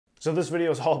So this video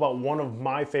is all about one of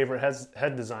my favorite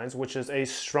head designs, which is a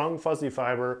Strung Fuzzy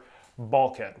Fiber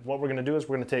bulkhead. What we're gonna do is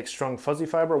we're gonna take Strung Fuzzy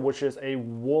Fiber, which is a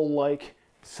wool-like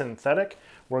synthetic.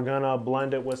 We're gonna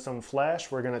blend it with some flash.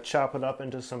 We're gonna chop it up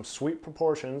into some sweet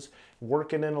proportions,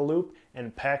 work it in a loop,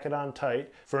 and pack it on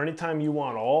tight. For any time you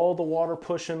want all the water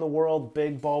push in the world,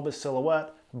 big bulbous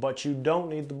silhouette, but you don't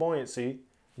need the buoyancy,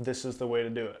 this is the way to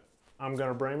do it. I'm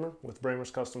Gunnar Brammer with Brammer's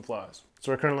Custom Flies.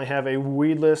 So I currently have a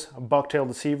weedless bucktail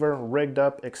deceiver rigged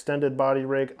up, extended body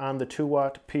rig on the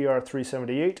 2-watt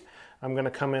PR378. I'm going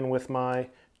to come in with my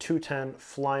 210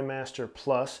 Flymaster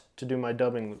Plus to do my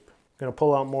dubbing loop. I'm going to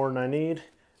pull out more than I need,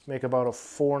 make about a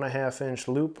 4.5 inch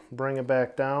loop, bring it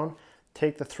back down,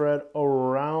 take the thread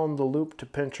around the loop to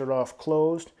pinch it off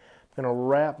closed. I'm going to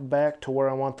wrap back to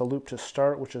where I want the loop to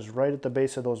start, which is right at the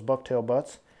base of those bucktail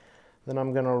butts. Then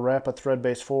I'm going to wrap a thread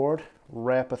base forward,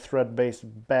 wrap a thread base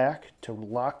back to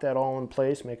lock that all in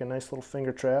place, make a nice little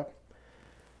finger trap,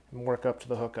 and work up to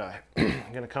the hook eye.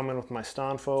 I'm going to come in with my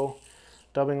Stonfo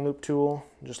dubbing loop tool,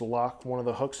 just lock one of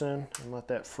the hooks in and let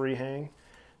that free hang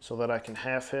so that I can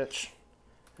half hitch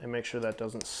and make sure that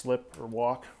doesn't slip or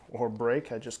walk or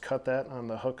break. I just cut that on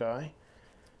the hook eye.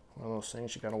 One of those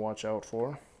things you got to watch out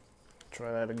for.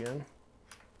 Try that again.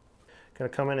 Going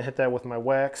to come in and hit that with my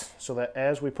wax so that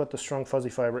as we put the Strung Fuzzy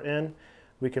Fiber in,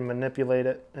 we can manipulate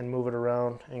it and move it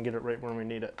around and get it right where we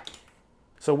need it.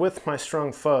 So with my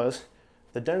Strung Fuzz,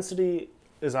 the density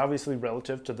is obviously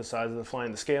relative to the size of the fly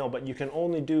and the scale, but you can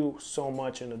only do so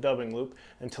much in a dubbing loop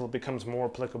until it becomes more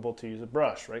applicable to use a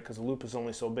brush, right? Because the loop is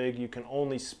only so big, you can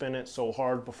only spin it so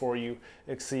hard before you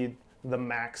exceed the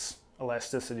max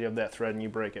elasticity of that thread and you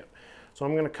break it. So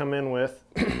I'm going to come in with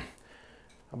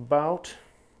about,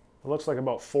 it looks like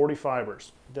about 40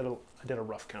 fibers. I did a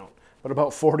rough count, but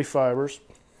about 40 fibers.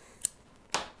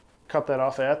 Cut that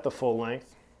off at the full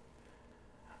length.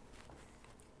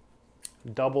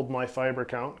 Doubled my fiber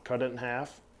count, cut it in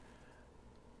half.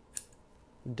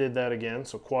 Did that again,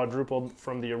 so quadrupled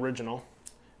from the original.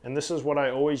 And this is what I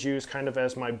always use kind of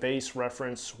as my base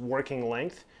reference working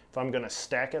length. If I'm going to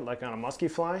stack it like on a musky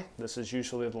fly, this is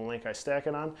usually the length I stack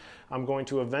it on. I'm going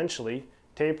to eventually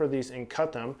taper these and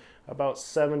cut them about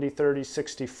 70, 30,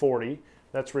 60, 40.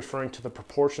 That's referring to the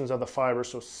proportions of the fiber.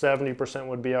 So 70%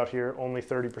 would be out here, only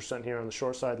 30% here on the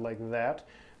short side like that.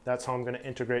 That's how I'm going to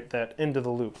integrate that into the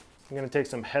loop. I'm going to take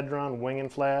some Hedron wing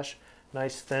and flash,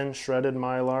 nice thin shredded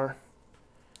mylar.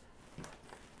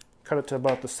 Cut it to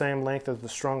about the same length as the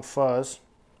Strung Fuzz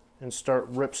and start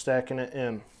rip stacking it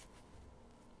in.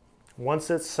 Once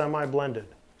it's semi-blended,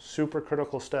 super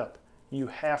critical step, you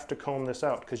have to comb this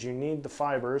out because you need the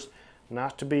fibers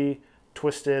not to be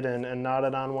twisted and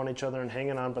knotted on one each other and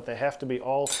hanging on, but they have to be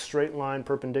all straight line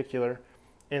perpendicular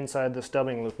inside this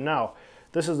dubbing loop. Now,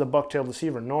 this is a bucktail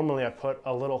deceiver. Normally I put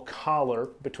a little collar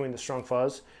between the Strung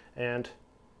Fuzz and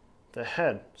the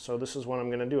head. So this is what I'm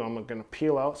going to do. I'm going to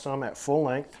peel out some at full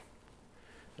length,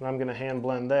 and I'm going to hand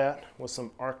blend that with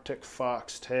some Arctic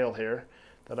Fox tail here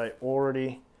that I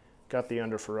already got the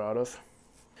underfur out of.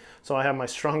 So I have my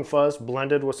Strung Fuzz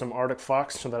blended with some Arctic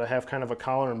Fox so that I have kind of a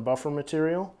collar and buffer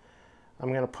material. I'm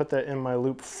going to put that in my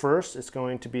loop first. It's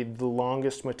going to be the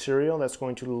longest material that's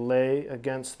going to lay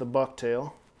against the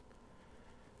bucktail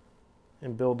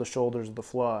and build the shoulders of the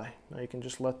fly. Now you can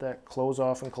just let that close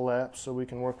off and collapse so we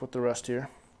can work with the rest here.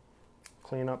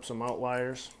 Clean up some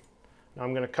outliers. Now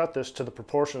I'm going to cut this to the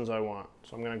proportions I want.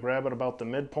 So I'm going to grab it about the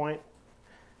midpoint.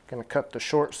 I'm going to cut the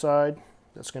short side.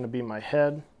 That's going to be my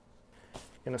head.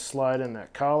 Going to slide in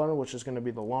that collar, which is going to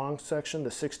be the long section, the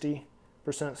 60%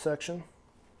 section.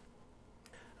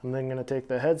 I'm then going to take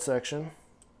the head section,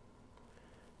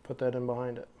 put that in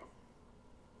behind it.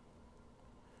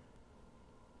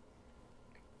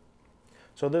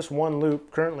 So this one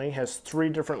loop currently has 3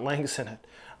 different lengths in it.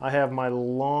 I have my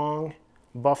long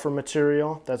buffer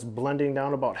material that's blending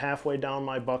down about halfway down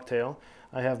my bucktail.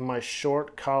 I have my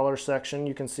short collar section.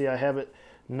 You can see I have it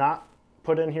not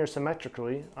put in here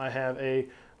symmetrically. I have a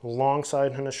long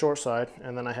side and a short side,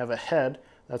 and then I have a head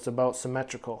that's about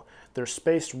symmetrical. They're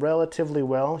spaced relatively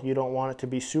well. You don't want it to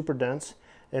be super dense.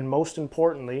 And most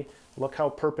importantly, look how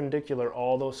perpendicular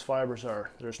all those fibers are.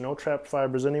 There's no trapped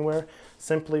fibers anywhere,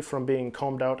 simply from being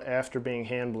combed out after being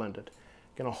hand blended.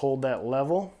 I'm going to hold that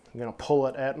level. I'm going to pull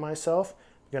it at myself.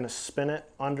 I'm going to spin it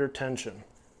under tension.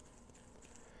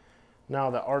 Now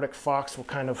the Arctic Fox will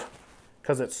kind of,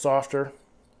 because it's softer,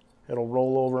 it'll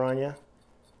roll over on you.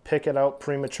 Pick it out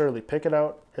prematurely. Pick it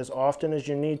out as often as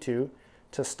you need to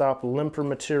stop limper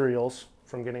materials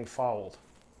from getting fouled.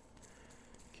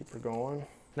 Keep her going.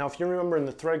 Now if you remember in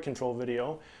the thread control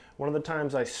video, one of the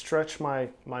times I stretched my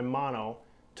mono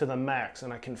to the max,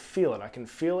 and I can feel it. I can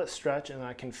feel it stretch and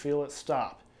I can feel it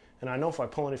stop. And I know if I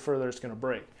pull any further, it's going to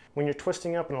break. When you're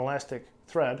twisting up an elastic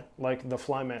thread, like the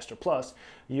Flymaster Plus,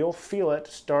 you'll feel it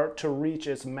start to reach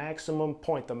its maximum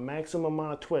point, the maximum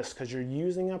amount of twist, because you're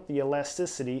using up the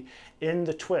elasticity in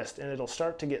the twist, and it'll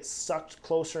start to get sucked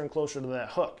closer and closer to that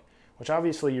hook, which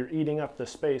obviously you're eating up the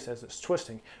space as it's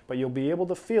twisting, but you'll be able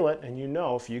to feel it, and you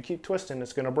know if you keep twisting,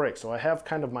 it's going to break. So I have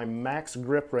kind of my max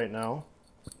grip right now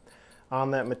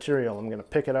on that material. I'm going to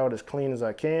pick it out as clean as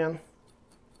I can.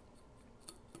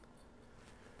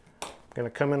 I'm going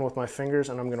to come in with my fingers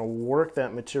and I'm going to work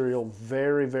that material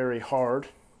very, very hard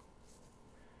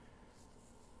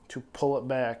to pull it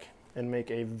back and make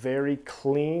a very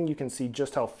clean, you can see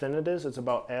just how thin it is. It's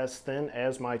about as thin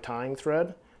as my tying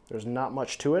thread. There's not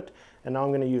much to it. And now I'm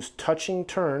going to use touching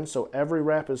turns, so every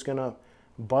wrap is going to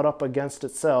butt up against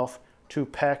itself to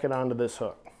pack it onto this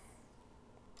hook.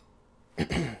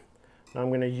 Now I'm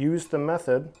going to use the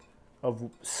method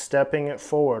of stepping it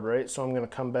forward, right? So I'm going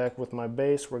to come back with my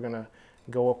base. We're going to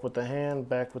go up with the hand,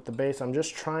 back with the base. I'm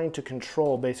just trying to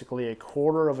control basically a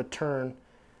quarter of a turn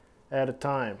at a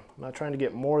time. I'm not trying to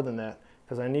get more than that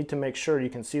because I need to make sure you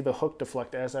can see the hook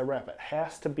deflect as I wrap. It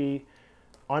has to be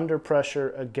under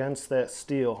pressure against that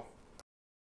steel.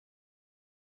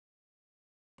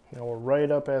 Now we're right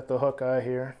up at the hook eye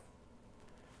here.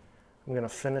 I'm going to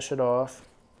finish it off.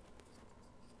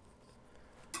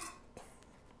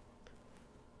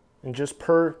 And just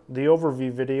per the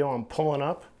overview video, I'm pulling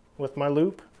up with my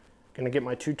loop. Going to get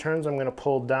my 2 turns. I'm going to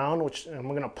pull down, which I'm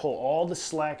going to pull all the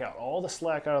slack out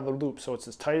of the loop so it's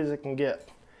as tight as it can get.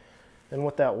 Then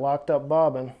with that locked up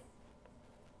bobbin,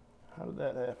 how did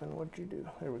that happen? What did you do?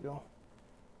 There we go.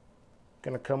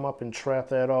 Going to come up and trap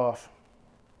that off.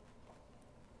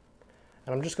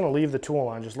 And I'm just going to leave the tool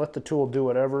on. Just let the tool do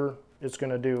whatever it's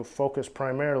going to do. Focus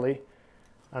primarily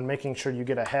on making sure you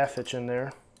get a half hitch in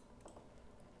there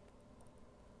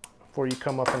before you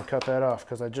come up and cut that off,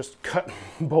 because I just cut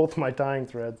both my tying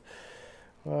threads.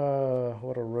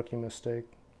 What a rookie mistake.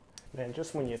 Man,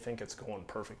 just when you think it's going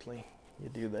perfectly, you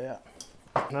do that.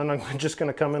 And then I'm just going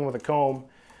to come in with a comb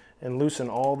and loosen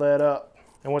all that up.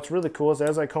 And what's really cool is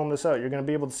as I comb this out, you're going to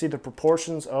be able to see the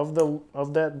proportions of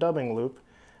that dubbing loop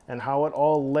and how it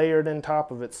all layered in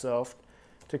top of itself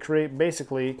to create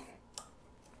basically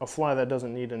a fly that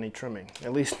doesn't need any trimming,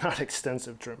 at least not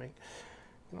extensive trimming.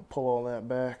 I'm going to pull all that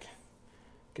back,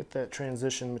 get that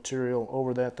transition material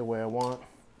over that the way I want.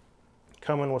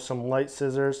 Come in with some light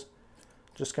scissors,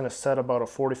 just going to set about a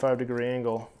 45-degree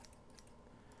angle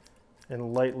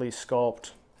and lightly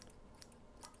sculpt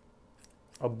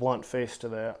a blunt face to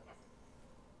that.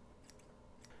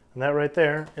 And that right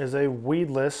there is a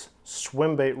weedless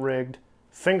swim bait rigged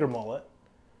finger mullet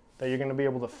that you're going to be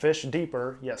able to fish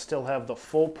deeper yet still have the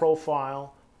full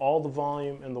profile, all the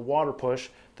volume and the water push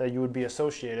that you would be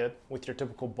associated with your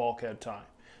typical bulkhead tie.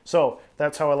 So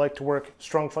that's how I like to work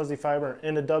strung fuzzy fiber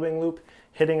in a dubbing loop,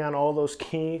 hitting on all those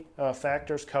key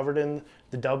factors covered in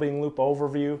the dubbing loop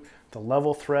overview, the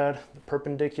level thread, the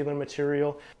perpendicular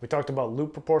material. We talked about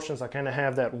loop proportions. I kind of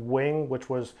have that wing, which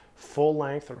was full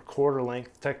length or quarter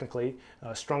length technically,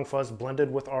 strung fuzz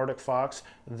blended with Arctic Fox.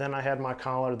 Then I had my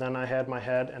collar, then I had my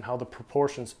head, and how the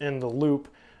proportions in the loop,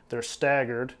 they're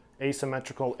staggered,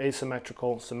 asymmetrical,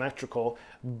 asymmetrical, symmetrical,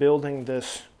 building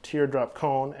this teardrop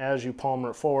cone as you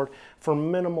palmer it forward for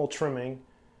minimal trimming,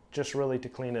 just really to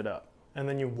clean it up. And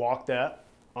then you walk that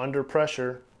under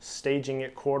pressure, staging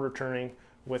it quarter turning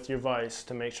with your vise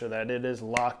to make sure that it is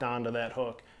locked onto that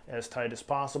hook as tight as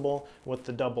possible with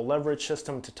the double leverage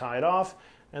system to tie it off,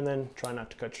 and then try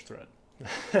not to cut your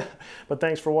thread. But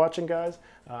thanks for watching, guys.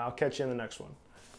 I'll catch you in the next one.